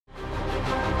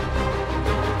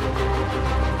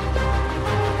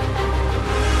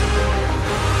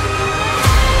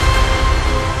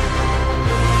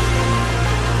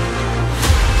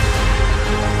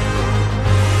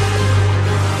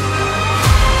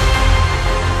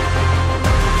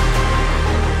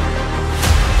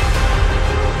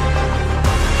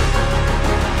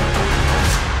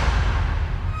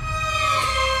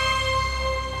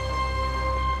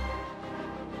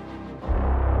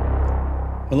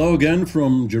Hello again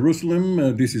from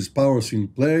Jerusalem. This is Powers in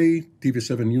Play,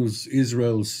 TV7 News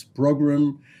Israel's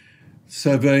program,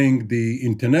 surveying the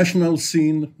international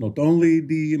scene, not only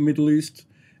the Middle East.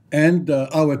 And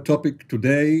our topic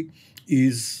today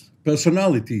is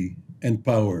personality and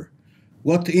power.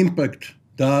 What impact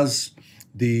does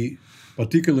the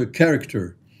particular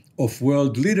character of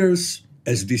world leaders,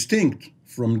 as distinct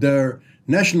from their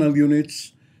national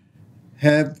units,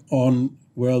 have on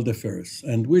world affairs?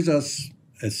 And with us,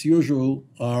 as usual,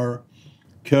 are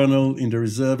Colonel in the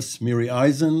Reserves Miri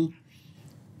Eisen,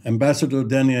 Ambassador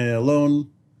Danny Ayalon,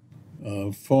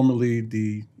 formerly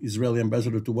the Israeli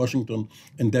ambassador to Washington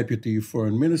and Deputy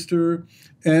Foreign Minister,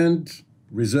 and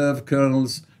Reserve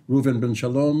Colonels Reuven Ben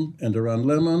Shalom and Oren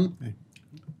Lehman. Hey.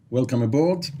 Welcome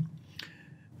aboard.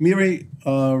 Miri,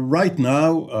 right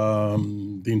now,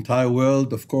 the entire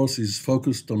world, of course, is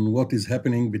focused on what is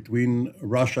happening between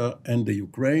Russia and the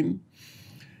Ukraine.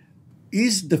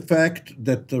 Is the fact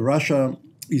that Russia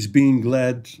is being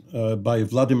led by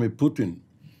Vladimir Putin,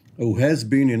 who has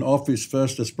been in office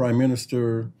first as prime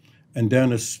minister and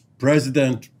then as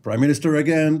president, prime minister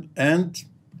again, and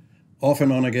off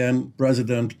and on again,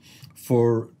 president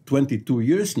for 22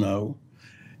 years now,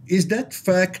 is that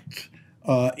fact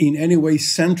in any way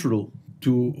central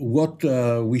to what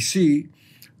we see?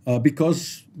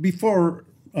 Because before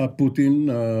Putin,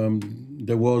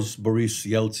 there was Boris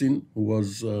Yeltsin, who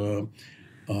was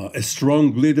a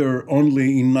strong leader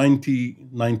only in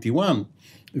 1991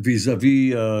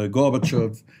 vis-a-vis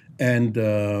Gorbachev and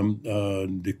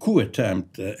the coup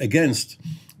attempt against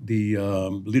the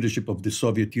leadership of the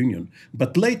Soviet Union.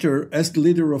 But later, as the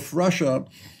leader of Russia,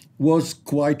 was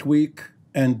quite weak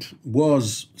and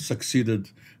was succeeded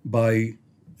by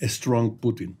a strong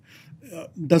Putin.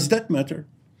 Does that matter?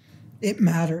 It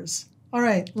matters. All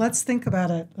right, let's think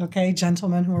about it, okay,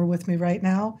 gentlemen who are with me right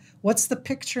now. What's the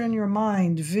picture in your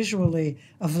mind visually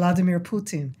of Vladimir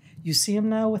Putin? You see him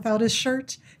now without his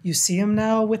shirt? You see him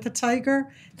now with a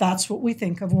tiger? That's what we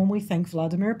think of when we think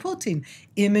Vladimir Putin.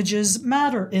 Images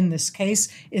matter in this case,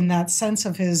 in that sense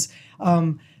of his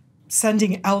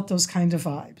sending out those kind of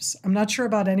vibes. I'm not sure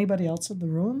about anybody else in the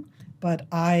room, but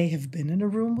I have been in a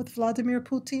room with Vladimir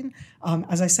Putin.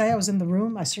 As I say, I was in the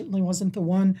room. I certainly wasn't the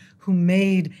one who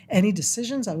made any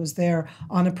decisions. I was there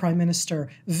on a prime minister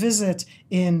visit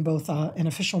in both an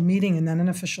official meeting and then an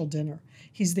official dinner.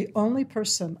 He's the only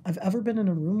person I've ever been in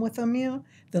a room with, Amir,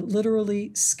 that literally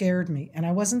scared me, and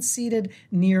I wasn't seated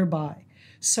nearby.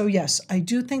 So yes, I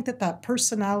do think that that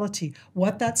personality,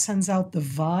 what that sends out, the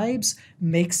vibes,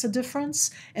 makes a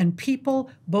difference. And people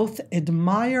both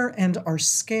admire and are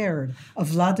scared of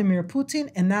Vladimir Putin,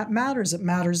 and that matters. It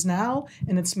matters now,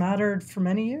 and it's mattered for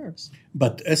many years.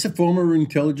 But as a former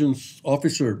intelligence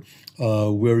officer,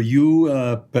 were you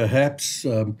perhaps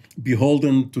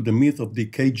beholden to the myth of the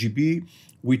KGB,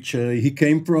 which he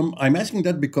came from? I'm asking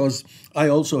that because I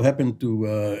also happen to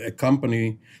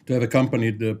have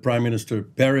accompanied the Prime Minister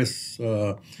Peres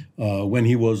when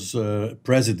he was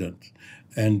president.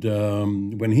 And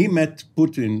when he met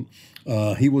Putin,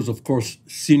 he was, of course,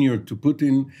 senior to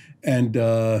Putin, and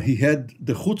he had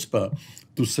the chutzpah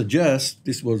to suggest,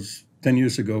 this was 10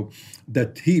 years ago,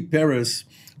 that he, Peres,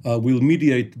 will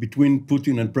mediate between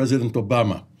Putin and President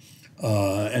Obama.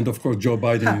 And of course, Joe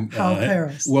Biden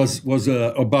was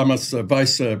Obama's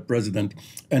vice president,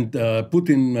 and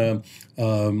Putin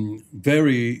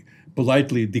very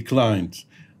politely declined.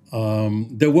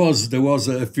 There was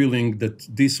a feeling that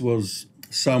this was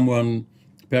someone,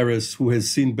 Peres, who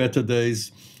has seen better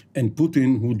days, and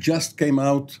Putin, who just came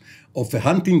out of a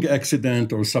hunting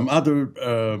accident or some other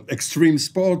extreme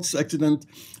sports accident,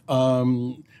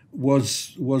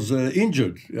 was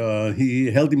injured.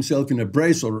 He held himself in a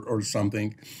brace or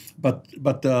something, but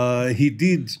he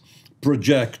did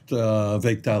project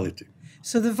vitality.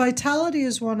 So the vitality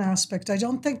is one aspect. I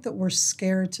don't think that we're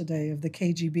scared today of the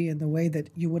KGB in the way that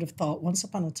you would have thought once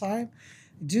upon a time.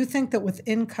 I do think that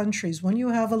within countries, when you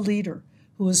have a leader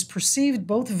who is perceived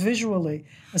both visually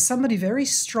as somebody very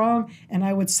strong, and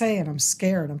I would say, and I'm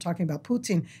scared, I'm talking about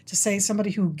Putin, to say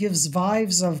somebody who gives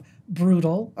vibes of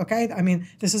brutal, okay? I mean,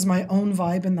 this is my own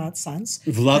vibe in that sense.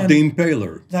 Vlad the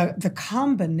Impaler. The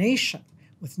combination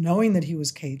with knowing that he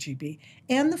was KGB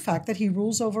and the fact that he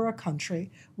rules over a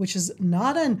country which is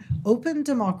not an open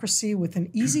democracy with an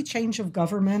easy change of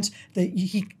government, that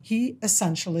he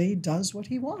essentially does what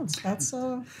he wants. That's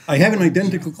I have an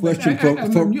identical question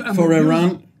for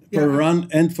Iran, Iran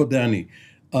and for Danny.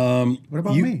 What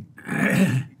about me?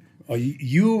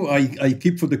 I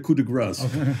keep for the coup de grace.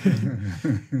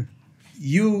 Okay.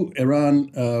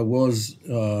 Iran, was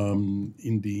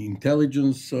in the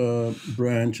intelligence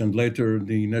branch and later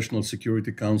the National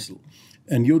Security Council.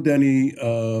 And you, Danny,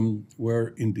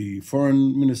 were in the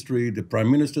Foreign Ministry, the Prime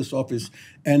Minister's office,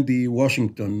 and the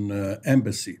Washington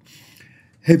Embassy.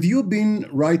 Have you been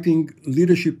writing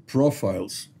leadership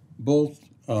profiles, both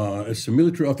as a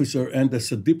military officer and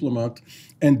as a diplomat?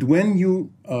 And when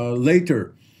you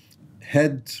later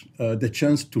had the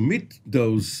chance to meet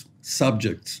those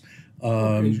subjects,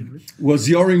 was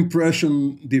your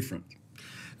impression different?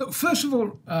 First of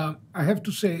all, I have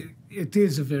to say it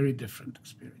is a very different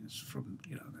experience from,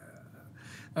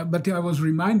 but I was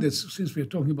reminded, since we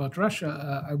are talking about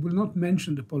Russia, I will not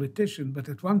mention the politician, but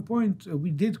at one point we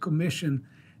did commission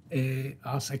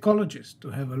our psychologist to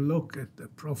have a look at the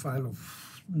profile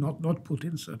of, not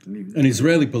Putin, certainly. An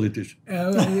Israeli politician.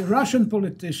 A Russian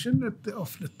politician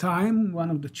of the time,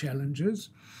 one of the challengers.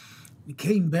 He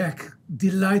came back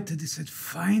delighted. He said,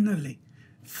 finally,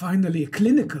 a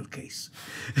clinical case.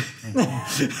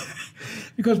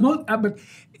 Because but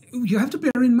you have to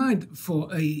bear in mind,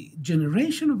 for a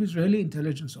generation of Israeli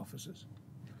intelligence officers,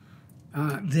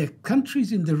 the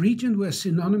countries in the region were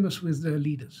synonymous with their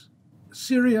leaders.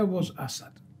 Syria was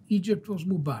Assad. Egypt was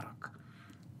Mubarak.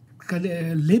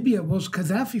 Libya was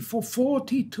Gaddafi for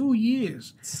 42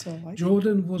 years.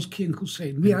 Jordan was King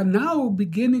Hussein. We are now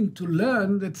beginning to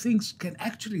learn that things can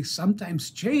actually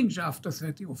sometimes change after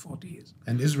 30 or 40 years.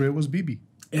 And Israel was Bibi.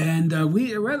 And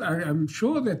I'm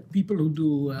sure that people who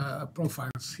do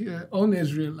profiles here on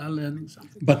Israel are learning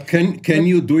something. But can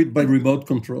you do it by remote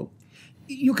control?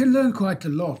 You can learn quite a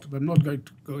lot, but I'm not going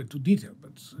to go into detail.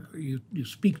 But you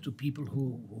speak to people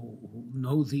who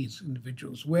know these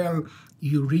individuals well.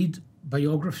 You read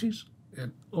biographies,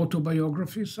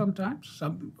 autobiographies sometimes,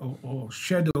 or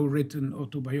shadow-written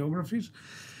autobiographies.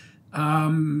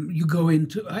 You go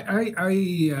into.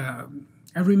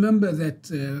 I remember that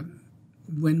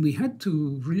when we had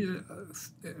to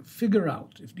figure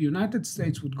out if the United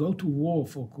States would go to war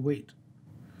for Kuwait,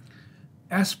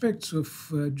 aspects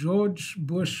of George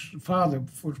Bush, father,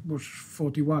 Bush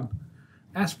 41,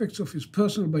 aspects of his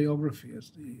personal biography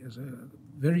as a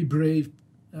very brave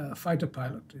fighter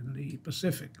pilot in the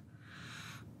Pacific,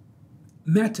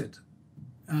 mattered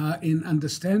in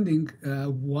understanding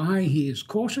why he is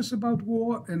cautious about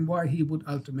war and why he would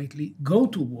ultimately go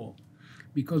to war,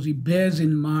 because he bears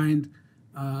in mind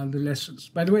the lessons.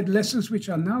 By the way, the lessons which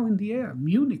are now in the air.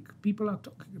 Munich, people are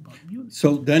talking about Munich.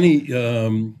 So, Danny,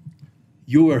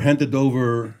 you were handed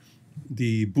over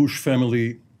the Bush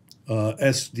family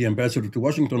as the ambassador to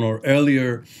Washington, or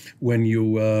earlier when you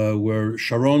were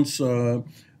Sharon's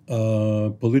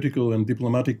political and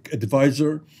diplomatic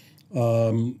advisor.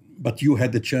 But you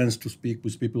had the chance to speak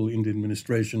with people in the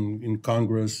administration, in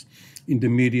Congress, in the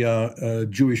media,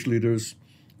 Jewish leaders.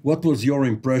 What was your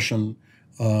impression?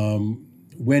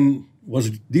 When was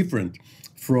it different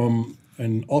from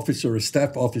an officer, a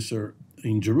staff officer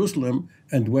in Jerusalem,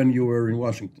 and when you were in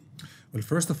Washington? Well,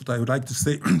 first of all, I would like to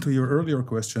say to your earlier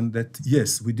question that,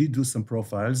 yes, we did do some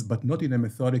profiles, but not in a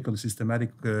methodical,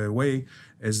 systematic way,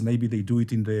 as maybe they do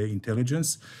it in the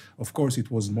intelligence. Of course,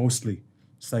 it was mostly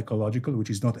psychological,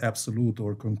 which is not absolute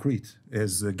or concrete,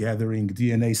 as gathering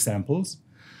DNA samples.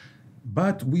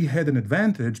 But we had an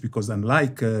advantage because,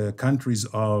 unlike countries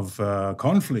of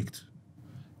conflict,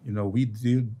 we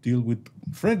deal with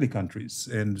friendly countries,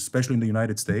 and especially in the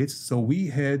United States. So we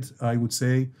had, I would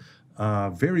say,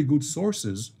 very good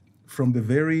sources from the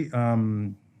very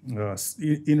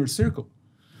inner circle.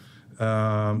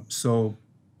 So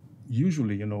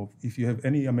usually, if you have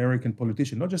any American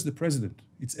politician, not just the president,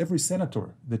 it's every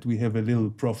senator that we have a little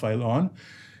profile on.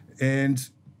 And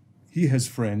he has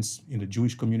friends in the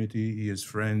Jewish community, he has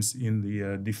friends in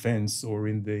the defense or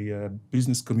in the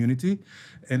business community.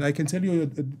 And I can tell you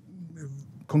a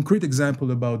concrete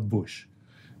example about Bush.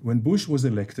 When Bush was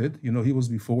elected, he was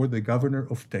before the governor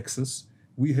of Texas.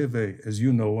 We have as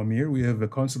you know, Amir, we have a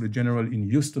consulate general in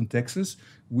Houston, Texas.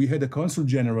 We had a consul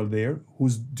general there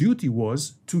whose duty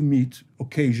was to meet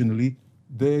occasionally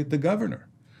the governor.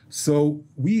 So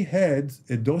we had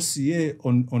a dossier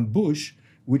on Bush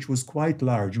which was quite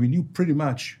large. We knew pretty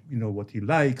much, what he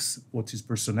likes, what's his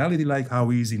personality like, how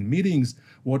he is in meetings,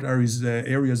 what are his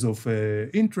areas of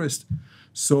interest.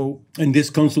 So, and this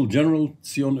Consul General,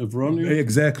 Zion Evroni?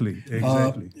 Exactly.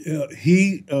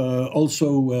 He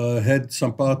also had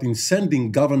some part in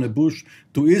sending Governor Bush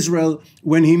to Israel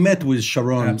when he met with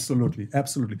Sharon. Absolutely.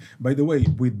 By the way,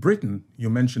 with Britain, you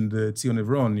mentioned Zion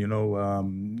Evron,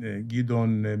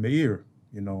 Gidon Meir,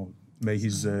 may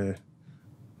his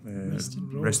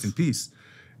rest in peace.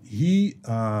 He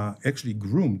actually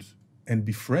groomed and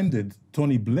befriended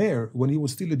Tony Blair when he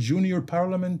was still a junior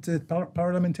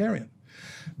parliamentarian.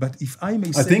 But if I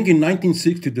may say... I think in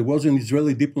 1960 there was an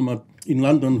Israeli diplomat in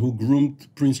London who groomed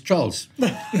Prince Charles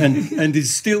and is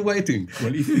still waiting.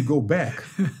 Well, if we go back,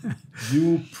 you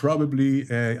probably,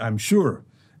 I'm sure,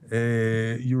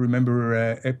 you remember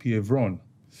Epi Evron,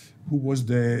 who was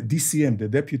the DCM,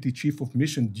 the Deputy Chief of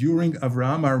Mission, during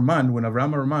Avraham Arman, when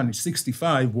Avraham Arman, in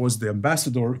 65, was the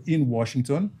ambassador in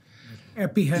Washington.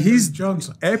 Epi Henry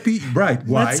Johnson. Epi, right,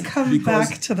 why? Let's come back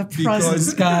to the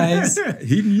present, guys.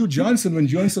 He knew Johnson when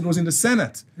Johnson was in the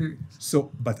Senate. So,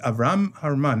 but Avraham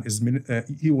Harman,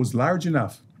 he was large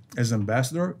enough as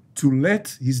ambassador to let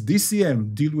his DCM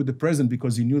deal with the president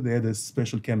because he knew they had a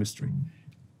special chemistry.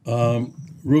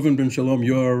 Reuven Ben Shalom,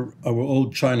 you are our old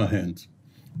China hand.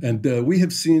 And we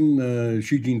have seen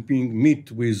Xi Jinping meet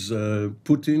with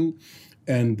Putin,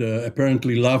 and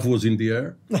apparently love was in the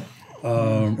air.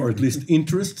 Or at least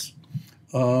interests.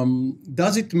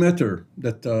 Does it matter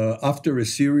that after a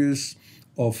series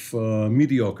of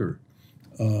mediocre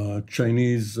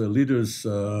Chinese leaders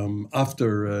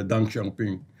after Deng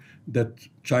Xiaoping, that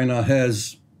China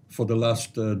has, for the last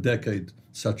decade,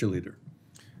 such a leader?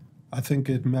 I think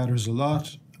it matters a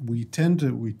lot. We tend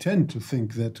to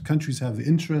think that countries have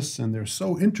interests and they're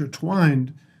so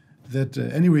intertwined that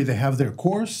anyway, they have their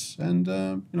course, and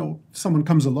someone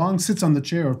comes along, sits on the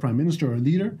chair of prime minister or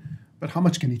leader, but how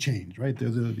much can he change, right?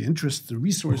 The interests, the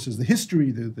resources, the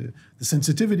history, the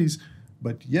sensitivities,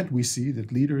 but yet we see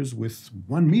that leaders with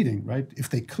one meeting, right, if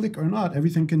they click or not,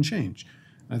 everything can change.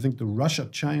 And I think the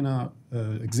Russia-China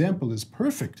example is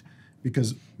perfect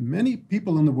because many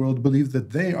people in the world believe that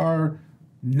they are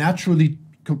naturally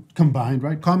combined,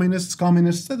 right? Communists,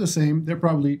 they're the same. They're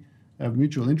probably have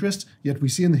mutual interests, yet we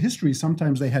see in the history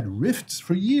sometimes they had rifts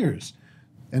for years.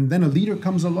 And then a leader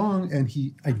comes along and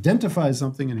he identifies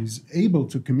something and he's able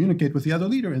to communicate with the other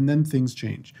leader, and then things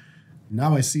change.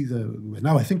 Now I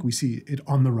think we see it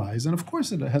on the rise. And of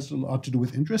course it has a lot to do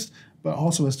with interest, but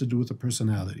also has to do with the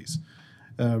personalities.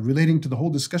 Relating to the whole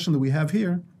discussion that we have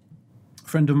here, a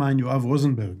friend of mine, Yoav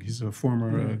Rosenberg, he's a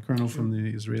former colonel from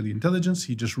the Israeli intelligence.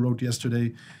 He just wrote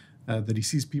yesterday that he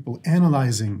sees people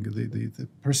analyzing the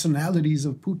personalities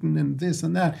of Putin and this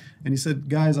and that. And he said,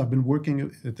 guys, I've been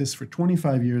working at this for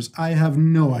 25 years. I have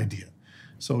no idea.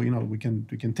 So, we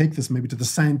can take this maybe to the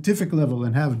scientific level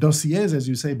and have dossiers, as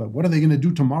you say, but what are they going to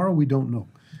do tomorrow? We don't know.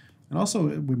 And also,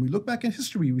 when we look back in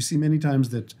history, we see many times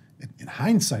that, in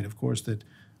hindsight, of course, that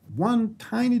one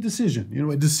tiny decision,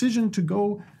 a decision to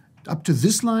go up to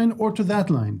this line or to that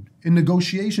line, in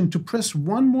negotiation to press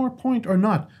one more point or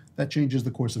not, that changes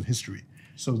the course of history.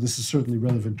 So this is certainly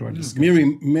relevant to our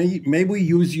discussion. Miri, may we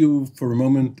use you for a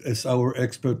moment as our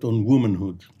expert on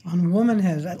womanhood? On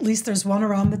womanhood, at least there's one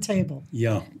around the table.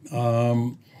 Yeah.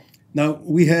 Now,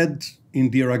 we had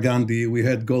Indira Gandhi, we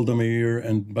had Golda Meir,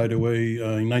 and by the way,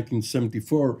 in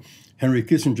 1974, Henry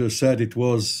Kissinger said it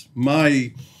was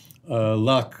my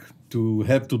luck to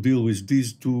have to deal with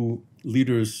these two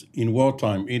leaders in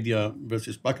wartime, India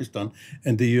versus Pakistan,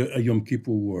 and the Yom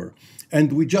Kippur War.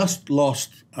 And we just lost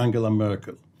Angela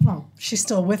Merkel. Well, she's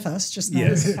still with us, just not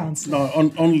as a counselor.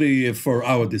 No, only for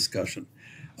our discussion.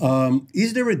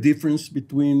 Is there a difference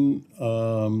between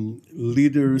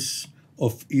leaders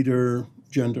of either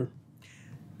gender?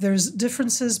 There's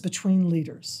differences between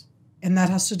leaders, and that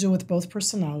has to do with both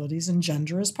personalities, and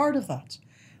gender is part of that.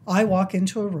 I walk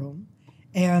into a room,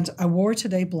 and I wore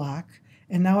today black,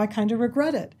 and now I kind of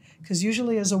regret it, because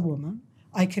usually as a woman,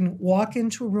 I can walk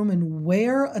into a room and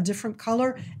wear a different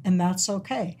color, and that's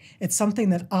okay. It's something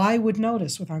that I would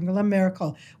notice with Angela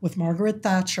Merkel, with Margaret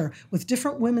Thatcher, with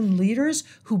different women leaders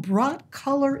who brought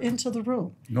color into the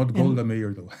room. Not Golda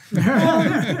Meir, though.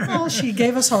 Well, she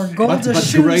gave us our Golda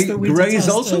shoes gray, that we gray detested. is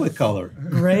also a color.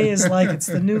 Gray is like it's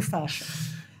the new fashion.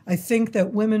 I think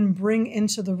that women bring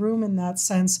into the room in that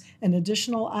sense an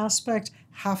additional aspect,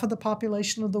 half of the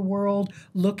population of the world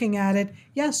looking at it.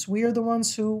 Yes, we are the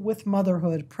ones who, with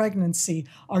motherhood, pregnancy,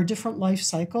 our different life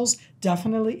cycles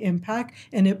definitely impact,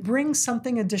 and it brings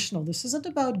something additional. This isn't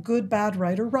about good, bad,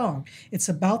 right, or wrong. It's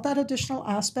about that additional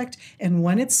aspect, and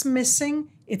when it's missing,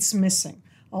 it's missing.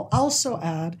 I'll also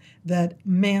add that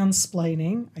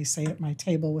mansplaining, I say at my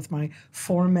table with my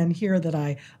 4 men here that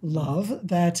I love,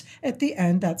 that at the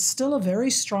end, that's still a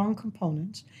very strong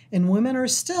component, and women are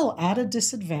still at a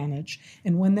disadvantage.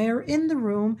 And when they are in the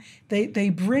room, they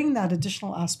bring that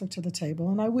additional aspect to the table.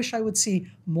 And I wish I would see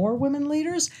more women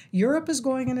leaders. Europe is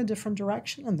going in a different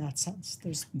direction in that sense.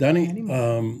 There's Danny, many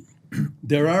more.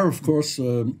 there are, of course,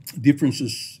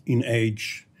 differences in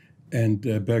age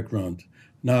and background.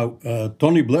 Now,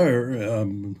 Tony Blair,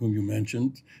 whom you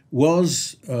mentioned,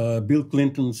 was Bill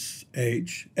Clinton's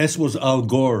age, as was Al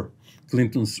Gore,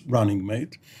 Clinton's running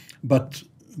mate. But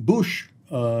Bush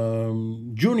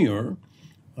Jr.,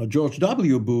 George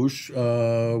W. Bush,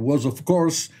 was, of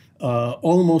course,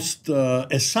 almost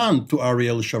a son to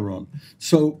Ariel Sharon.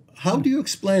 So how do you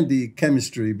explain the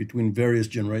chemistry between various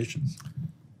generations?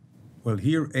 Well,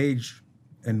 here age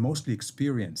and mostly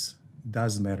experience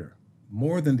does matter.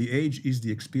 More than the age is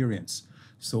the experience.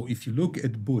 So if you look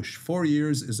at Bush, 4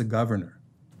 years as a governor,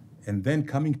 and then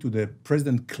coming to the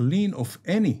president clean of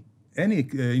any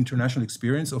international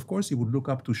experience, of course, he would look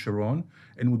up to Sharon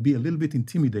and would be a little bit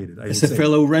intimidated. As a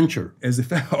fellow rancher. As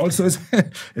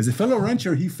a fellow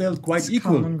rancher, he felt quite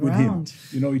equal with him.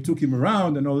 You know, he took him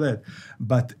around and all that.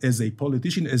 But as a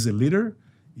politician, as a leader,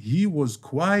 he was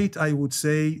quite, I would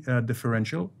say,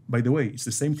 differential. By the way, it's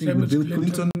the same thing with Bill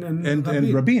Clinton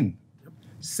and Rabin.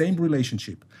 Same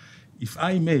relationship. If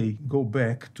I may go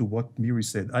back to what Miri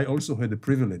said, I also had the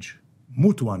privilege,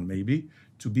 moot one maybe,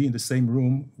 to be in the same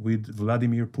room with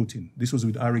Vladimir Putin. This was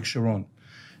with Arik Sharon.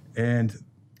 And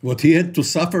what he had to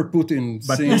suffer, Putin,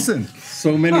 but listen,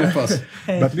 so many of us.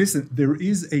 But listen, there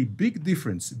is a big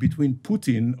difference between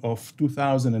Putin of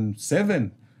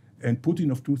 2007 and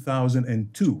Putin of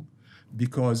 2002,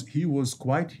 because he was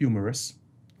quite humorous.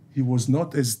 He was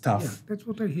not as tough. Yeah, that's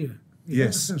what I hear.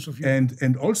 Yes,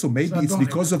 and also maybe it's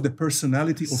because of the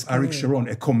personality of Arik Sharon,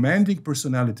 a commanding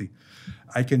personality.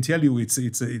 I can tell you,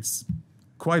 it's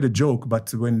quite a joke.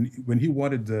 But when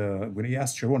he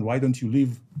asked Sharon, why don't you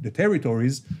leave the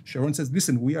territories? Sharon says,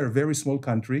 listen, we are a very small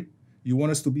country. You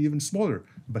want us to be even smaller,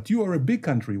 but you are a big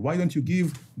country. Why don't you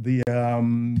give the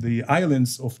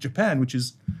islands of Japan, which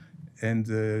is. And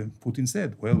Putin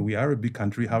said, well, we are a big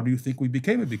country. How do you think we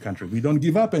became a big country? We don't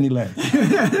give up any land.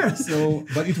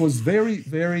 But it was very,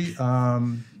 very,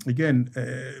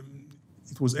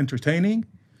 it was entertaining.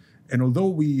 And although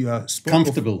we spoke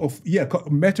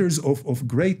of matters of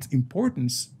great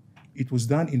importance, it was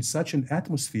done in such an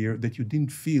atmosphere that you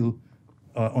didn't feel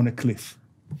on a cliff.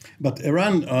 But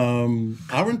Iran,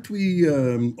 aren't we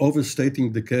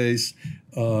overstating the case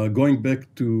going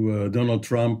back to Donald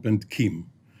Trump and Kim?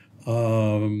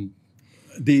 The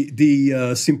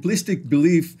simplistic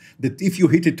belief that if you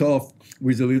hit it off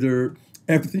with a leader,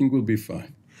 everything will be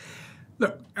fine.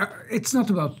 Look, it's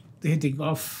not about hitting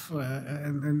off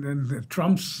and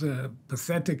Trump's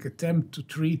pathetic attempt to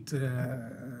treat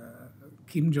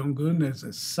Kim Jong-un as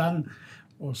a son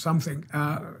or something.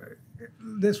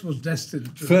 This was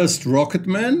destined to... First rocket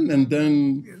man and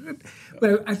then...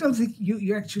 Well, I don't think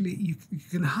you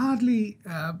can hardly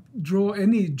draw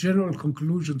any general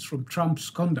conclusions from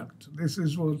Trump's conduct. This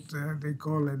is what they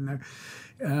call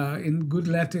in good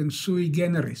Latin sui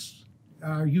generis,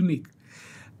 unique.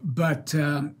 But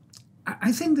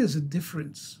I think there's a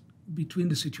difference between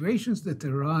the situations that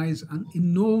arise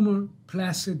in normal,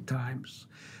 placid times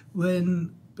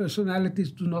when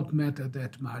personalities do not matter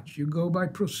that much. You go by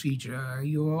procedure,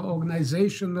 your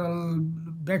organizational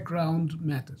background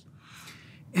matters.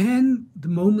 And the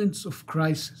moments of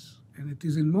crisis. And it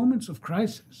is in moments of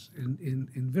crisis,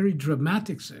 in very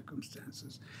dramatic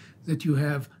circumstances, that you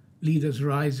have leaders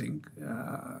rising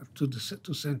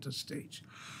to center stage.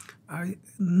 I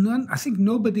think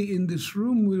nobody in this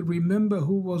room will remember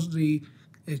who was the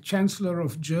Chancellor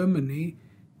of Germany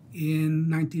in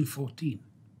 1914.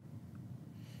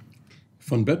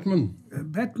 Von Bettmann?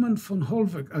 Bettmann von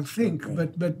Holweg, I think, okay.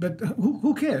 but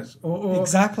who cares?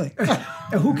 Exactly.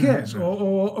 Who cares? What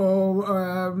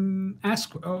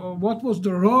was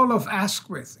the role of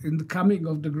Asquith in the coming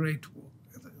of the Great War?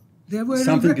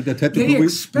 Something that had to do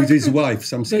with his wife,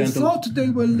 some scandal. They thought they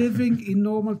were living in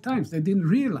normal times. They didn't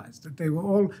realize that they were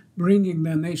all bringing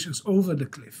their nations over the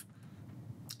cliff.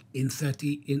 In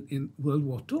World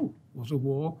War II was a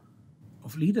war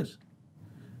of leaders.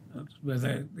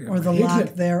 Or the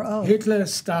lack thereof. Hitler,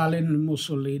 Stalin,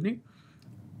 Mussolini,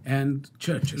 and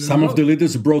Churchill. Some of the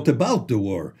leaders brought about the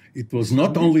war. It was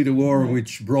not only the war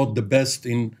which brought the best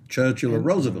in Churchill or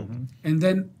Roosevelt. And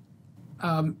then,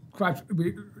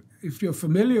 if you're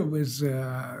familiar with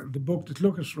the book that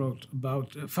Lucas wrote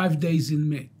about 5 Days in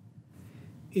May,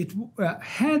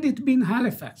 had it been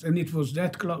Halifax, and it was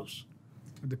that close,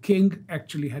 the king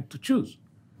actually had to choose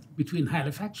between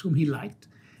Halifax, whom he liked,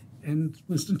 and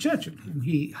Winston Churchill, whom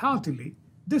he heartily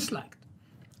disliked.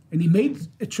 And he made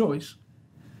a choice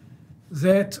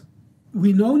that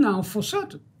we know now for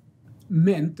certain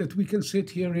meant that we can sit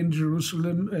here in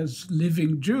Jerusalem as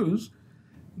living Jews,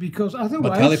 because otherwise...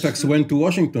 But Halifax went to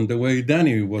Washington the way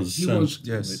Danny was sent.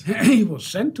 He was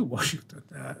sent to Washington.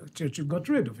 Churchill got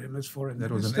rid of him as foreign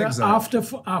minister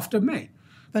after May.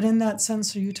 But in that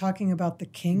sense, are you talking about the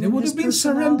king They and would his have been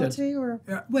surrendered. personality,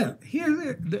 or Well,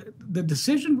 here the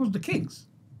decision was the king's.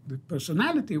 The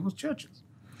personality was Churchill's.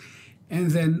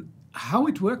 And then how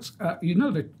it works, you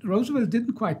know that Roosevelt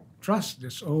didn't quite trust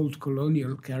this old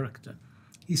colonial character.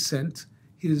 He sent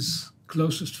his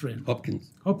closest friend,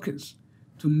 Hopkins,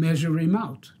 to measure him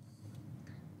out.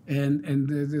 And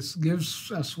this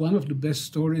gives us one of the best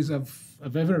stories I've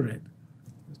ever read.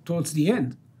 Towards the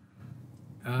end,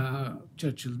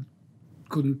 Churchill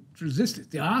couldn't resist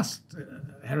it. They asked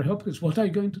Harry Hopkins, "What are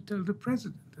you going to tell the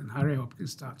president?" And Harry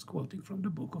Hopkins starts quoting from the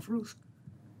Book of Ruth.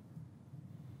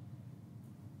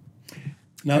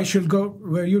 Now, I shall go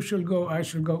where you shall go, I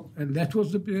shall go. And that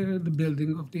was the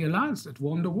building of the alliance that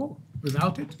won the war.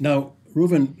 Without it. Now,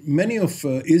 Reuven, many of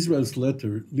Israel's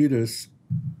leaders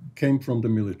came from the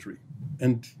military.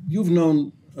 And you've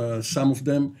known some of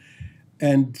them,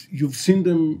 and you've seen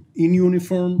them in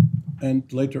uniform and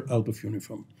later out of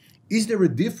uniform. Is there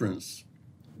a difference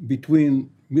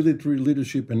between military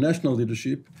leadership and national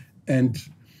leadership? And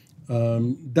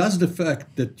does the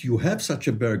fact that you have such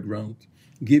a background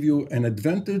give you an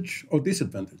advantage or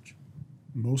disadvantage?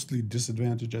 Mostly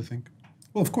disadvantage, I think.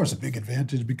 Well, of course, a big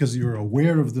advantage because you're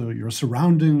aware of your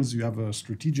surroundings. You have a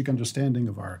strategic understanding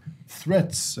of our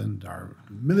threats and our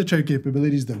military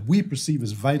capabilities that we perceive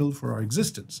as vital for our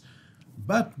existence.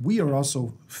 But we are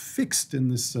also fixed in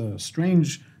this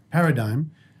strange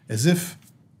paradigm as if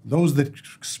those that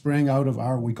sprang out of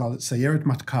our, we call it Sayeret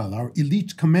Matkal, our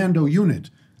elite commando unit,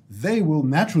 they will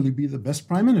naturally be the best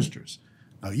prime ministers.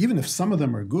 Now, even if some of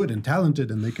them are good and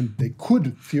talented and they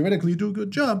could theoretically do a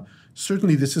good job,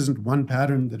 certainly this isn't one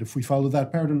pattern that if we follow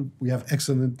that pattern, we have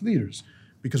excellent leaders,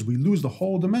 because we lose the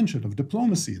whole dimension of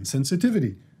diplomacy and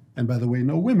sensitivity. And by the way,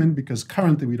 no women, because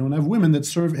currently we don't have women that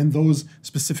serve in those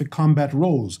specific combat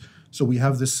roles. So we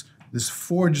have this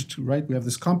forged, right? We have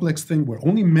this complex thing where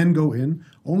only men go in,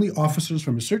 only officers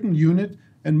from a certain unit,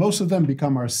 and most of them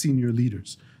become our senior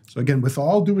leaders. So again, with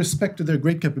all due respect to their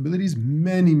great capabilities,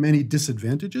 many, many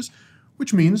disadvantages,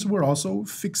 which means we're also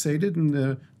fixated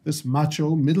in this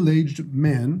macho, middle-aged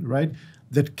man, right,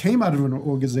 that came out of an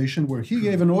organization where he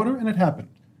gave an order and it happened.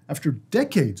 After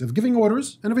decades of giving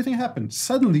orders and everything happened,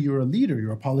 suddenly you're a leader,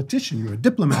 you're a politician, you're a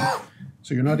diplomat.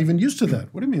 So you're not even used to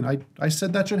that. What do you mean? I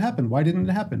said that should happen. Why didn't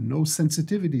it happen? No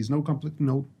sensitivities,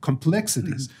 no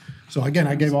complexities. So again,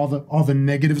 I gave all the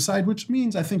negative side, which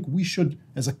means I think we should,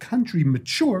 as a country,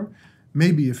 mature.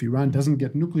 Maybe if Iran doesn't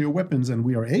get nuclear weapons and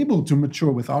we are able to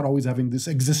mature without always having this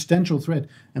existential threat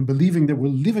and believing that we're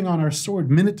living on our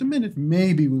sword minute to minute,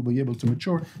 maybe we'll be able to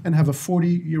mature and have a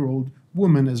 40-year-old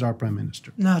woman as our prime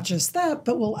minister. not just that,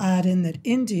 but we'll add in that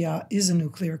India is a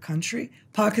nuclear country.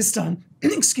 Pakistan,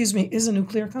 is a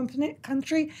nuclear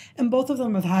country, and both of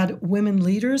them have had women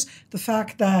leaders. The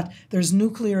fact that there's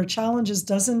nuclear challenges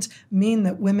doesn't mean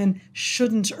that women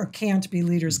shouldn't or can't be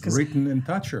leaders. Britain and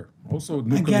Thatcher, also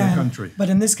nuclear country. But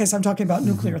in this case, I'm talking about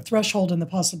nuclear threshold and the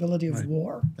possibility of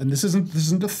war. And this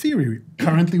isn't a theory.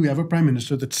 Currently, we have a prime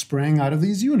minister that sprang out of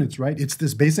these units, right? It's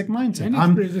this basic mindset.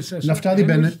 I'm Naftali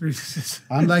Bennett.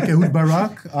 I'm like Ehud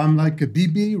Barak. I'm like a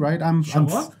Bibi, right?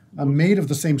 I'm made of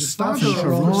the same stuff.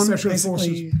 Special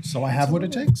forces. So I have what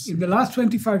it takes. In the last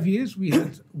 25 years, we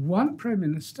had one prime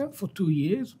minister for 2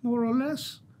 years, more or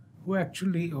less, or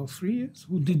 3 years,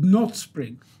 who did not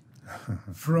spring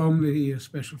from the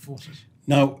special forces.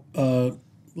 Now,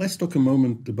 let's talk a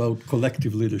moment about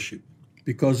collective leadership,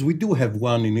 because we do have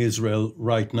one in Israel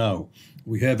right now.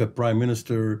 We have a prime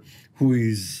minister who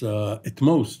is, at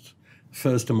most,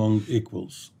 first among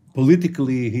equals.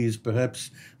 Politically, he is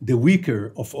perhaps the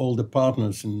weaker of all the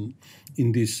partners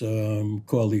in this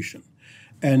coalition.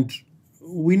 And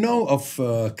we know of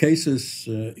cases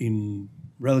in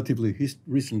relatively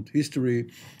recent history,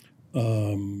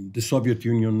 the Soviet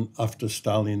Union after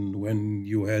Stalin, when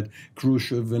you had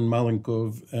Khrushchev and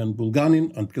Malenkov and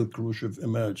Bulganin until Khrushchev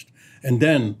emerged. And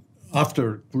then,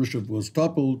 after Khrushchev was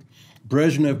toppled,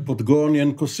 Brezhnev, Podgorny,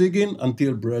 and Kosygin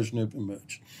until Brezhnev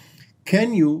emerged.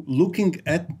 Can you, looking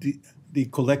at the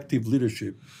collective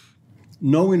leadership,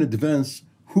 know in advance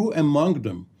who among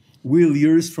them will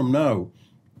years from now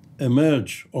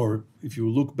emerge, or if you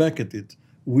look back at it,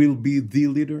 will be the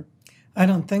leader? I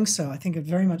don't think so. I think it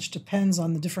very much depends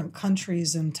on the different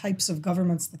countries and types of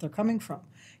governments that they're coming from.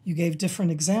 You gave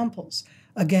different examples.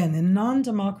 Again, in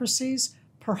non-democracies,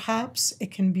 perhaps it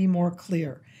can be more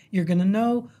clear. You're going to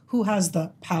know who has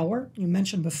the power. You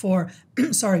mentioned before,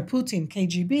 Putin,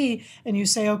 KGB, and you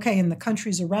say, okay, in the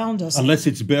countries around us. Unless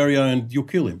it's Beria and you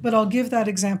kill him. But I'll give that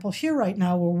example here right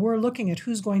now where we're looking at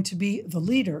who's going to be the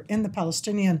leader in the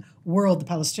Palestinian world, the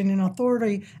Palestinian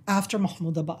Authority after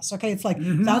Mahmoud Abbas. Okay, it's like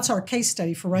that's our case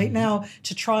study for right now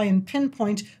to try and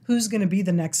pinpoint who's going to be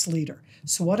the next leader.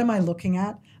 So what am I looking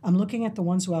at? I'm looking at the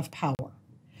ones who have power.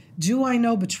 Do I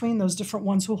know between those different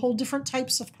ones who hold different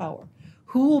types of power?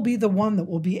 Who will be the one that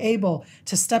will be able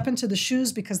to step into the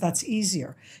shoes because that's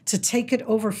easier, to take it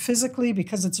over physically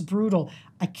because it's brutal?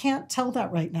 I can't tell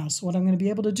that right now. So what I'm going to be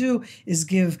able to do is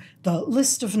give the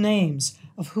list of names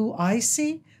of who I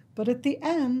see, but at the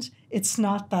end, it's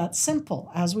not that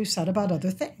simple, as we've said about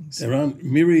other things. Eran,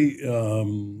 Miri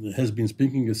has been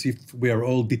speaking as if we are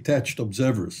all detached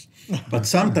observers. But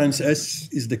sometimes, as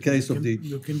is the case of the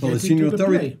Palestinian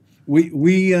Authority,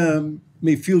 we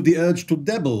may feel the urge to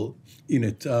dabble in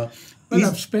it.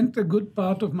 I've spent a good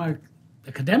part of my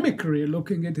academic career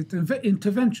looking at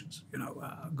interventions,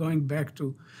 going back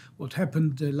to what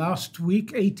happened last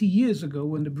week, 80 years ago,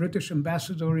 when the British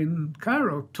ambassador in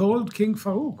Cairo told King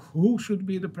Farouk who should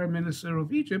be the prime minister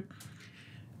of Egypt,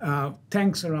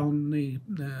 tanks around the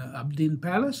Abdin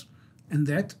Palace, and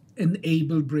that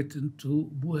enabled Britain to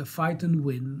fight and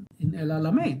win in El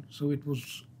Alamein. So it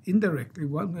was indirectly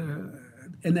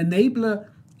an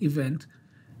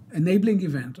enabling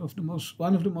event of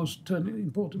one of the most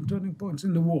important turning points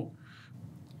in the war.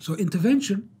 So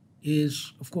intervention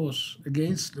is, of course,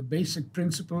 against the basic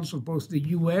principles of both the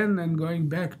UN and going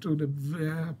back to the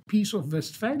Peace of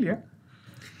Westphalia.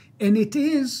 And it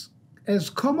is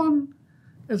as common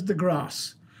as the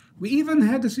grass. We even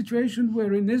had a situation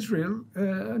where in Israel,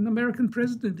 an American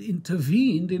president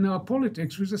intervened in our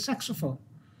politics with a saxophone.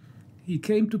 He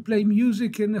came to play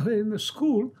music in a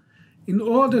school in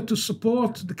order to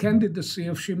support the candidacy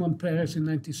of Shimon Peres in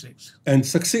 '96. And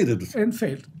succeeded. And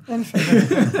failed.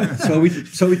 So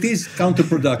it is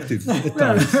counterproductive at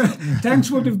times.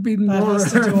 Tanks would have been more... That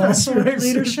has to do also with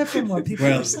leadership and what people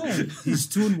are saying. His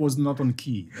tune was not on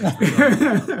key.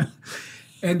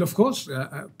 And of course,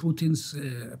 Putin's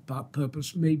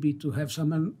purpose may be to have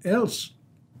someone else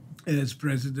as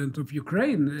president of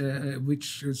Ukraine,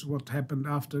 which is what happened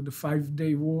after the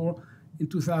 5-day war in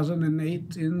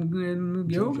 2008 in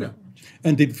Georgia.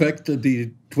 And in fact,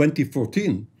 the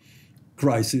 2014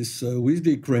 crisis with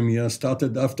the Crimea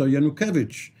started after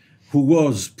Yanukovych, who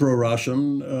was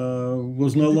pro-Russian,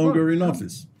 was no longer in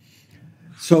office.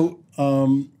 So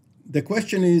the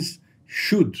question is,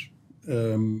 should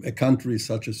a country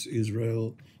such as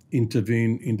Israel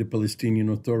intervene in the Palestinian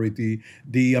Authority?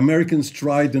 The Americans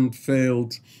tried and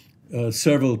failed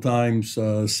several times.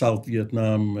 South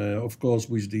Vietnam, of course,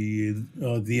 with the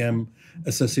Diem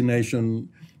assassination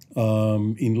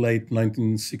in late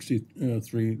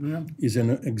 1963 is an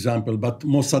example. But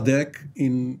Mossadegh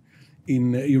in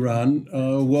Iran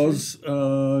was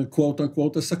quote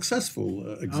unquote a successful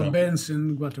example. Arbenz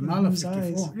in Guatemala,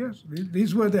 54. Yes,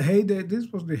 these were the heyday. This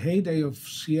was the heyday of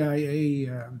CIA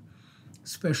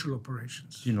special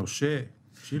operations. Pinochet,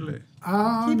 Chile.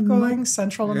 Keep going,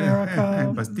 Central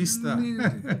America. Batista.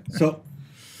 So,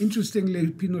 interestingly,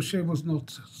 Pinochet was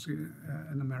not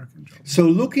an American job. So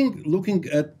looking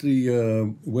at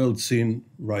the world scene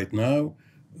right now,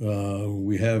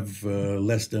 we have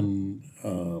less than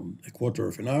a quarter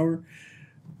of an hour.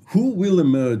 Who will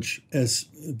emerge as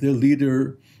the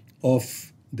leader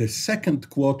of the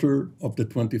second quarter of the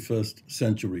 21st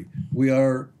century? We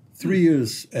are 3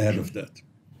 years ahead of that.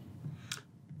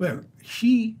 Well,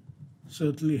 he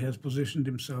certainly has positioned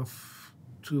himself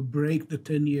to break the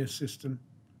 10-year system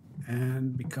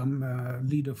and become a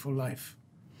leader for life.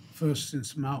 First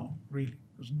since Mao, really.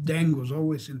 Because Deng was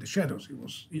always in the shadows. He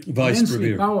was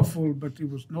immensely powerful, but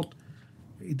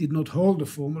he did not hold the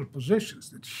formal positions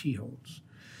that Xi holds.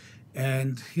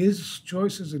 And his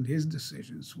choices and his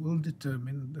decisions will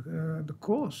determine the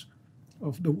course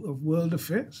of world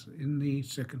affairs in the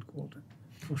second quarter,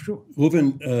 for sure.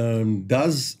 Oren,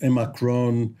 does a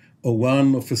Macron or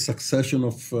one of a succession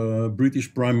of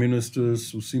British prime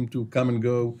ministers who seem to come and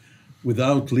go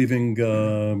without leaving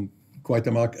quite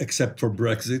a mark, except for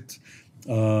Brexit,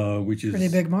 which is pretty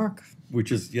big mark.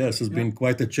 Which is has been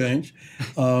quite a change.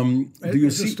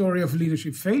 It's a story of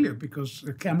leadership failure because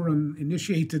Cameron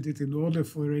initiated it in order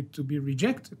for it to be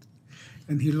rejected,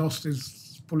 and he lost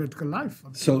his political life.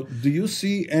 So, do you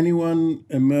see anyone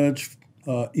emerge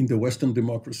in the Western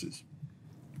democracies?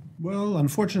 Well,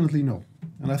 unfortunately, no.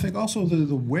 And I think also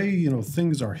the way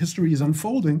things, our history is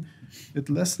unfolding, it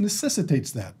less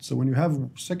necessitates that. So when you have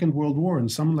Second World War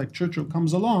and someone like Churchill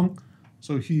comes along,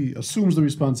 so he assumes the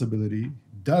responsibility,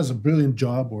 does a brilliant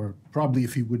job, or probably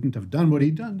if he wouldn't have done what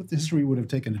he done, the history would have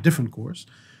taken a different course.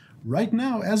 Right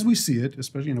now, as we see it,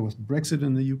 especially with Brexit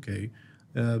in the UK,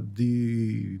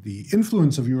 the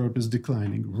influence of Europe is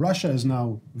declining. Russia is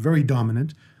now very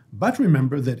dominant. But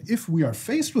remember that if we are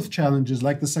faced with challenges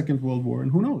like the Second World War,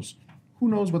 and who knows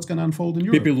what's going to unfold in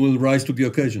Europe. People will rise to the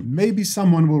occasion. Maybe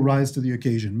someone will rise to the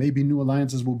occasion. Maybe new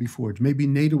alliances will be forged. Maybe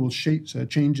NATO will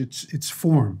change its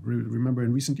form. Remember,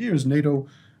 in recent years, NATO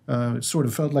sort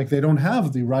of felt like they don't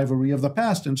have the rivalry of the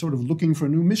past and sort of looking for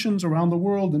new missions around the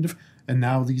world. And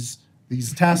now these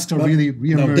tasks are really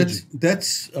re-emerging.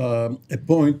 That's a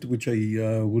point which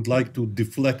I would like to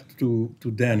deflect to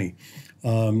Danny.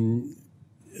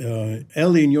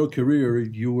 Early in your career,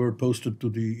 you were posted to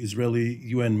the Israeli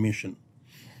UN mission.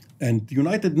 And the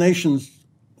United Nations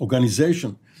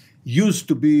organization used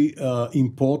to be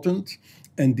important,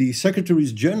 and the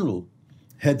secretaries general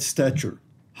had stature.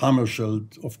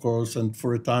 Hammarskjöld, of course, and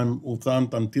for a time,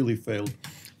 Uthant, until he failed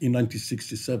in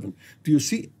 1967. Do you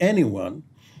see anyone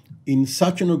in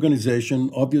such an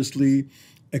organization, obviously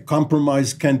a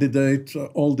compromise candidate,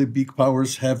 all the big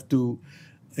powers have to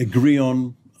agree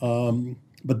on,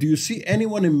 but do you see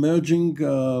anyone emerging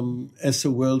as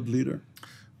a world leader?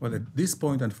 Well, at this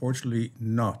point, unfortunately,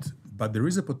 not. But there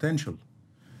is a potential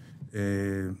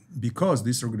because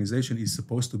this organization is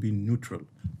supposed to be neutral,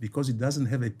 because it doesn't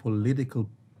have a political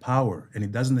power and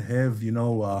it doesn't have,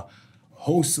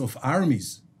 hosts of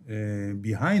armies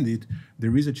behind it.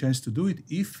 There is a chance to do it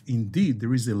if indeed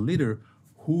there is a leader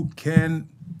who can,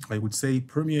 I would say,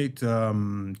 permeate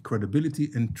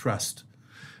credibility and trust.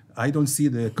 I don't see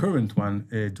the current one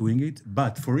doing it,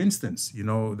 but for instance,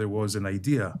 there was an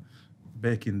idea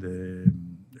back in the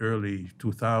early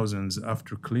 2000s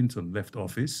after Clinton left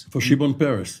office. For Shimon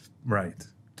Peres. Right,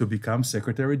 to become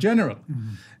Secretary General.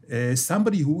 Mm-hmm.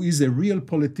 Somebody who is a real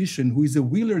politician, who is a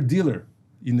wheeler-dealer,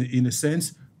 in a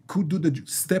sense, could do the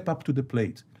step up to the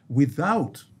plate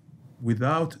without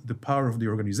the power of the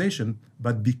organization,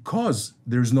 but because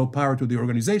there's no power to the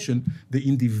organization, the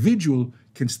individual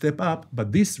can step up,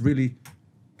 but this really,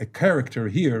 a character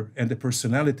here and the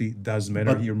personality does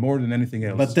matter here more than anything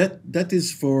else. But that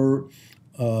is for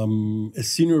a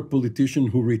senior politician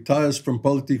who retires from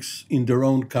politics in their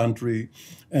own country.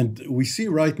 And we see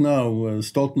right now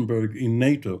Stoltenberg in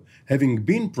NATO, having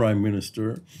been prime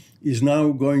minister, is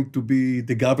now going to be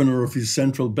the governor of his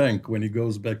central bank when he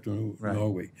goes back to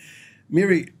Norway.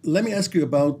 Miri, let me ask you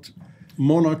about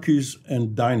monarchies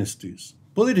and dynasties,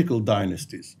 political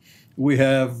dynasties. We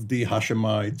have the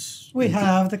Hashemites. We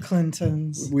have the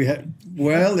Clintons. We have,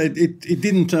 well, it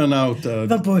didn't turn out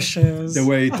the Bushes the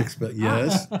way it expected.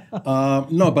 Yes,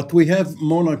 no, but we have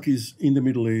monarchies in the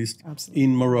Middle East, absolutely,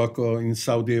 in Morocco, in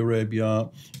Saudi Arabia,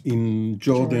 in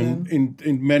Jordan.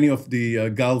 In many of the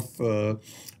Gulf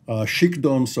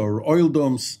sheikdoms or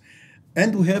oildoms,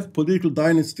 and we have political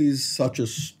dynasties such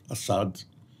as Assad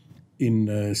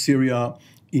in Syria,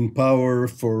 in power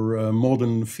for more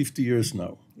than 50 years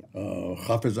now.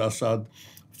 Hafez Assad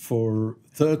for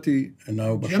 30, and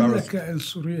now Bashar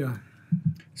al-Surya.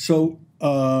 So,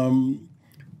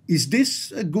 is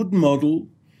this a good model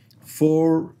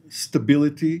for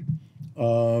stability,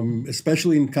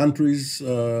 especially in countries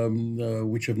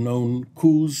which have known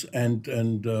coups and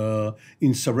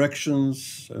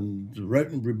insurrections and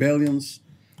rebellions?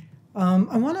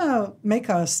 I want to make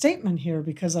a statement here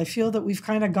because I feel that we've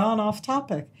kind of gone off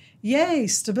topic. Yay,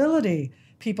 stability.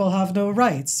 People have no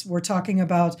rights. We're talking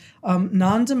about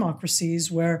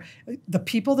non-democracies where the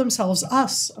people themselves,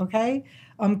 us,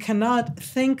 cannot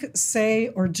think, say,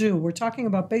 or do. We're talking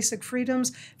about basic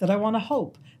freedoms that I want to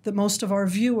hope that most of our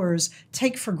viewers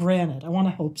take for granted. I want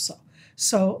to hope so.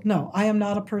 So, no, I am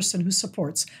not a person who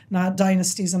supports not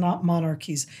dynasties and not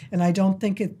monarchies. And I don't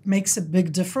think it makes a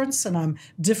big difference. And I'm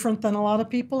different than a lot of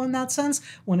people in that sense.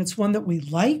 When it's one that we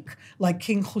like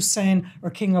King Hussein or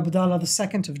King Abdullah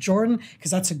II of Jordan, because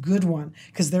that's a good one,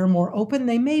 because they're more open.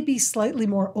 They may be slightly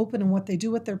more open in what they do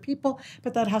with their people,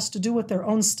 but that has to do with their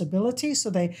own stability.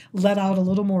 So they let out a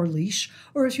little more leash.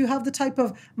 Or if you have the type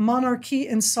of monarchy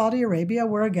in Saudi Arabia,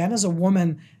 where again, as a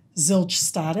woman, zilch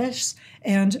status,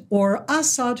 or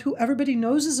Assad, who everybody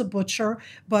knows is a butcher,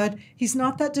 but he's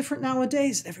not that different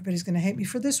nowadays. Everybody's going to hate me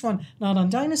for this one, not on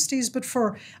dynasties, but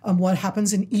for what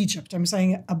happens in Egypt. I'm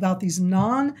saying about these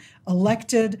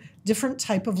non-elected different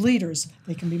type of leaders.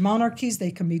 They can be monarchies,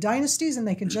 they can be dynasties, and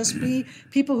they can just be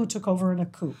people who took over in a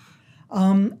coup.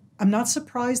 I'm not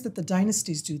surprised that the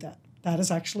dynasties do that. That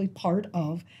is actually part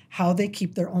of how they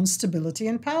keep their own stability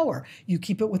and power. You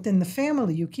keep it within the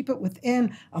family. You keep it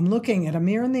within, I'm looking at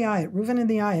Amir in the eye, at Reuven in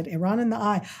the eye, at Iran in the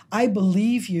eye. I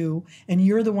believe you, and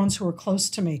you're the ones who are close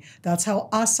to me. That's how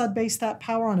Assad based that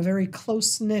power on a very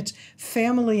close-knit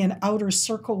family and outer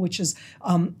circle, which is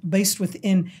based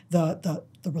within the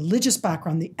religious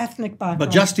background, the ethnic background.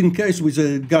 But just in case, with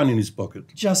a gun in his pocket.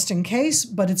 Just in case,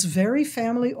 but it's very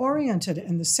family-oriented.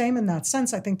 And the same in that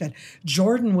sense, I think that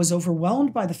Jordan was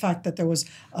overwhelmed by the fact that there was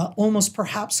almost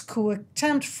perhaps coup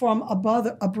attempt from a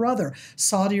brother.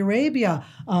 Saudi Arabia,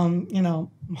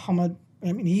 Mohammed,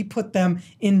 he put them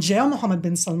in jail. Mohammed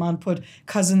bin Salman put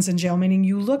cousins in jail, meaning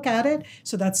you look at it,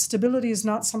 so that stability is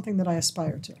not something that I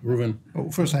aspire to. Reuven? Oh,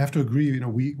 first, I have to agree,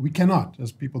 we cannot,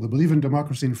 as people that believe in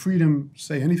democracy and freedom,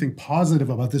 say anything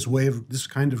positive about this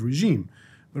kind of regime.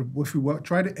 But if we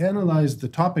try to analyze the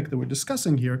topic that we're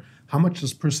discussing here, how much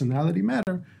does personality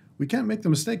matter? We can't make the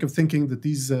mistake of thinking that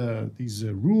these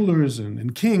rulers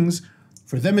and kings,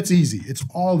 for them, it's easy. It's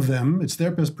all them. It's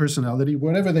their personality.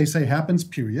 Whatever they say happens,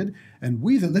 period. And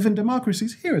we that live in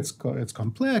democracies, here it's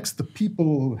complex. The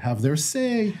people have their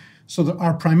say. So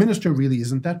our prime minister really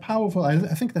isn't that powerful. I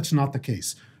think that's not the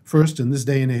case. First, in this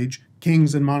day and age,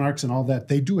 kings and monarchs and all that,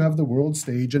 they do have the world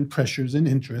stage and pressures and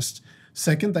interests.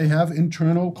 Second, they have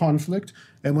internal conflict.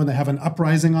 And when they have an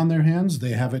uprising on their hands,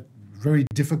 they have it very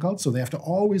difficult. So they have to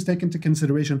always take into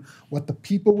consideration what the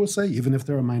people will say, even if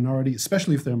they're a minority,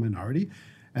 especially if they're a minority.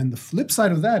 And the flip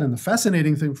side of that, and the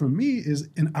fascinating thing for me, is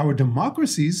in our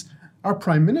democracies, our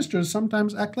prime ministers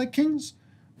sometimes act like kings.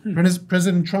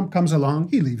 President Trump comes along,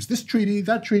 he leaves this treaty,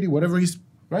 that treaty, whatever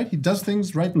right? He does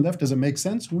things right and left. Does it make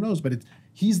sense? Who knows? But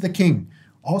he's the king.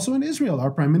 Also in Israel,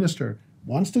 our prime minister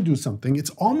wants to do something.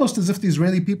 It's almost as if the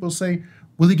Israeli people say,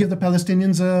 will he give the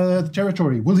Palestinians the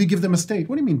territory? Will he give them a state?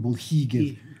 What do you mean, will he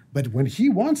give? But when he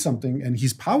wants something and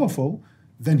he's powerful,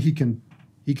 then he can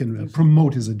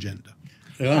promote his agenda.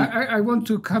 I want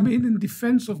to come in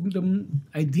defense of the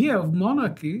idea of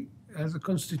monarchy as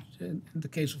in the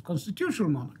case of constitutional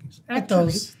monarchies.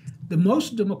 Actually, the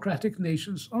most democratic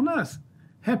nations on earth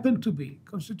happen to be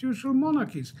constitutional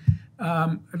monarchies.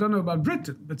 I don't know about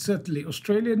Britain, but certainly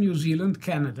Australia, New Zealand,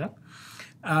 Canada.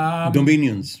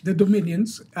 Dominions. The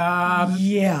Dominions. I'm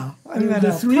going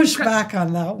to push back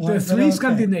on that one. The three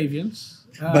Scandinavians.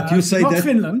 But you say not that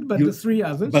Finland, but the three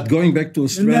others. But going back to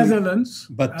Australia, the Netherlands,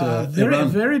 but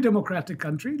very democratic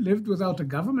country, lived without a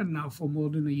government now for more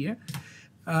than a year.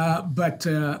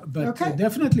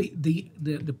 Definitely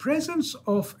the presence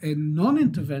of a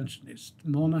non-interventionist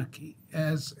monarchy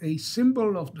as a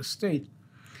symbol of the state,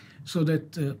 so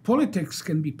that politics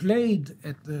can be played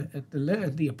at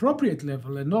the appropriate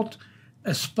level and not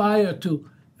aspire to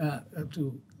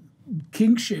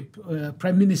kingship,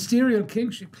 prime ministerial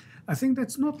kingship. I think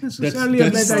that's not necessarily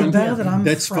a bad idea.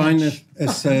 That's fine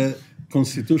as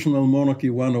constitutional monarchy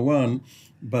 101,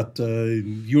 but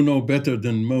you know better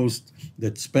than most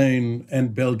that Spain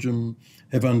and Belgium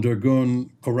have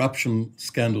undergone corruption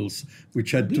scandals,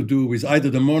 which had to do with either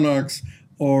the monarchs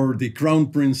or the crown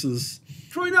princes.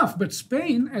 True enough, but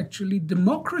Spain actually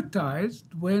democratized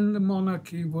when the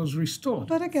monarchy was restored.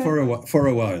 But again, for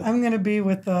a while. I'm going to be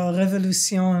with the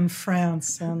Revolution in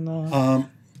France. And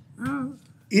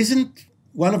isn't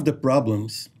one of the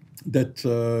problems that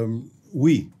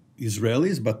we,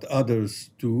 Israelis, but others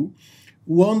too,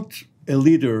 want a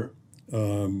leader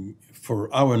for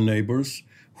our neighbors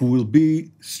who will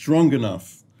be strong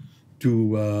enough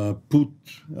to put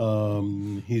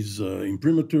his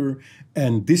imprimatur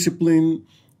and discipline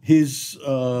his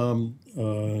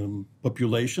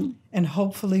population, and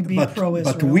hopefully be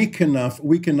pro-Israel. But weak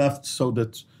enough so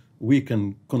that we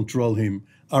can control him.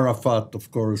 Arafat,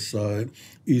 of course,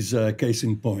 is a case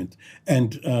in point.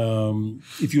 And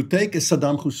if you take a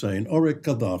Saddam Hussein or a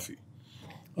Gaddafi,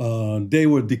 they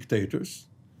were dictators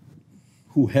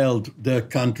who held their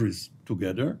countries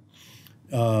together.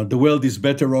 The world is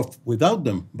better off without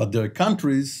them, but their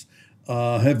countries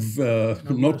have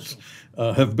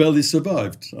barely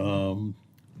survived.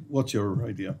 What's your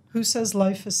idea? Who says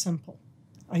life is simple?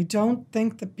 I don't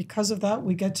think that because of that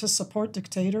we get to support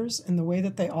dictators in the way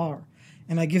that they are.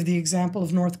 And I give the example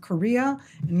of North Korea,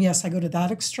 and yes, I go to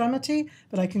that extremity,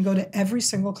 but I can go to every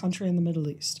single country in the Middle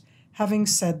East. Having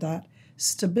said that,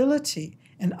 stability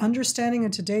and understanding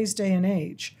in today's day and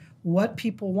age what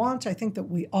people want, I think that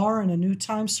we are in a new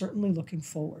time certainly looking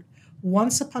forward.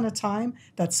 Once upon a time,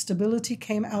 that stability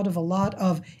came out of a lot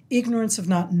of ignorance of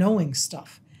not knowing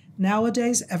stuff.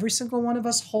 Nowadays, every single one of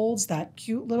us holds that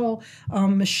cute little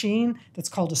machine that's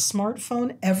called a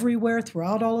smartphone everywhere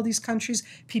throughout all of these countries.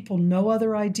 People know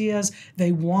other ideas.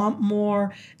 They want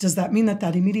more. Does that mean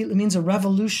that immediately means a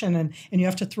revolution and you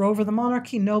have to throw over the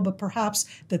monarchy? No, but perhaps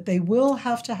that they will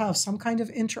have to have some kind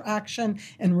of interaction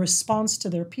and response to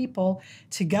their people.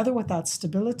 Together with that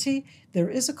stability, there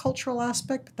is a cultural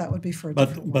aspect, but that would be for a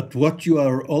different one. But what you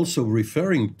are also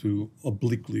referring to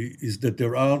obliquely is that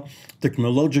there are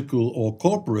technological or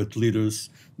corporate leaders,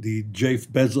 the Jeff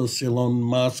Bezos, Elon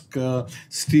Musk,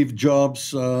 Steve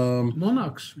Jobs.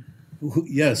 Monarchs.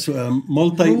 Yes,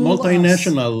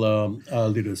 multinational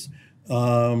leaders.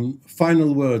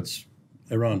 Final words,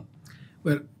 Iran.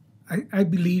 Well, I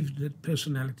believe that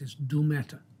personalities do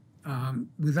matter.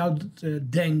 Without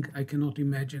Deng, I cannot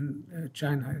imagine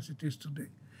China as it is today.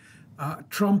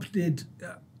 Trump did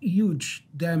huge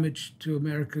damage to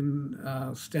American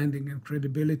standing and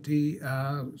credibility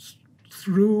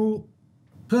through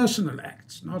personal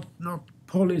acts, not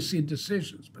policy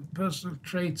decisions, but personal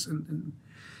traits in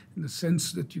the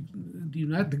sense that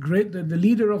the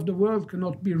leader of the world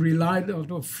cannot be relied on,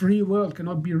 the free world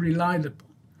cannot be relied upon.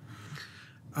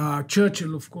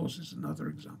 Churchill, of course, is another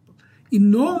example. In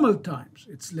normal times,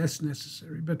 it's less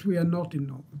necessary, but we are not in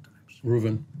normal times.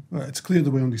 Reuven? Well, it's clear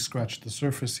that we only scratched the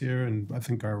surface here, and I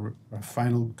think our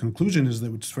final conclusion is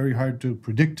that it's very hard to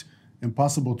predict,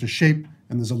 impossible to shape,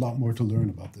 and there's a lot more to learn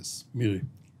about this. Miri?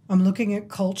 I'm looking at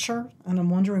culture, and I'm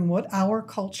wondering what our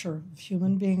culture of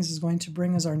human beings is going to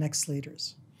bring as our next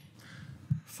leaders.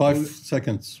 5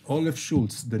 seconds. Olaf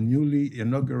Scholz, the newly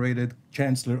inaugurated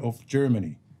Chancellor of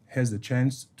Germany, has the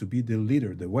chance to be the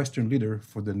leader, the Western leader,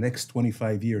 for the next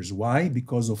 25 years. Why?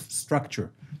 Because of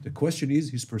structure. The question is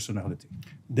his personality.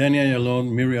 Daniel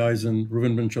Yalon, Miri Eisen,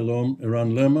 Reuven Ben Shalom,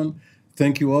 Eran Lerman.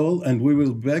 Thank you all, and we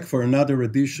will be back for another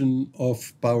edition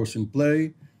of Powers in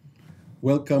Play.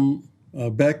 Welcome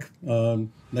back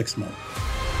next month.